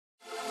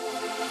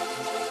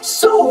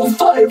so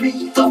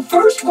fiery. The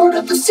first word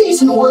of the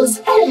season was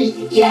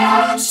hey.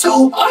 Yeah.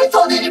 So I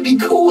thought it'd be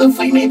cool if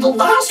we made the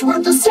last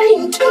word the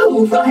same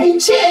too, right?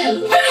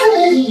 Chill.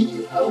 Hey.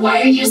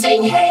 Why are you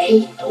saying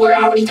hey? We're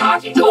already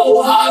talking.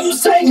 No, I'm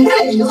saying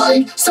hey,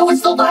 like, so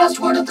it's the last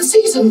word of the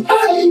season.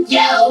 Hey.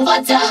 Yo,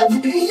 what's up?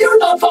 You're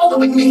not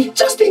following me.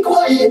 Just be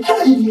quiet.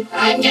 Hey.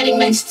 I'm getting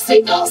mixed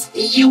signals.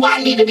 You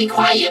want me to be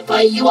quiet,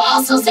 but you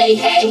also say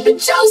hey.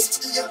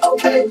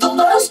 Okay, the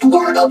last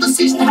word of the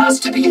season has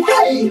to be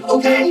hey,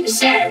 okay?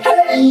 Sure.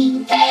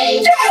 Hey.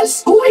 Hey.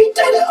 Yes, we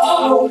did it.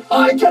 Oh,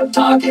 I kept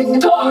talking.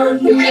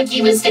 Darn.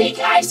 Rookie mistake,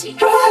 I see.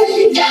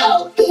 Hey.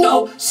 No.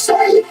 No,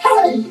 say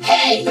hey.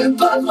 Hey.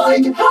 But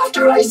like,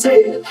 after I say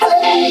it,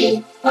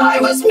 hey.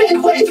 I was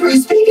midway through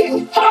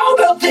speaking. How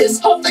about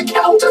this? On the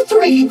count of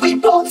 3, we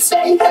both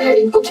say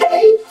hey,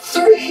 okay?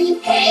 3,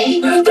 hey.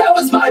 That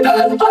was my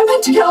bad. I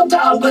meant to count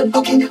down, but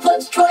okay,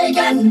 let's try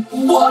again.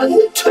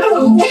 1, 2.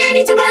 I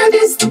need to borrow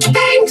this.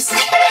 Thanks.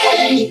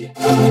 Hey.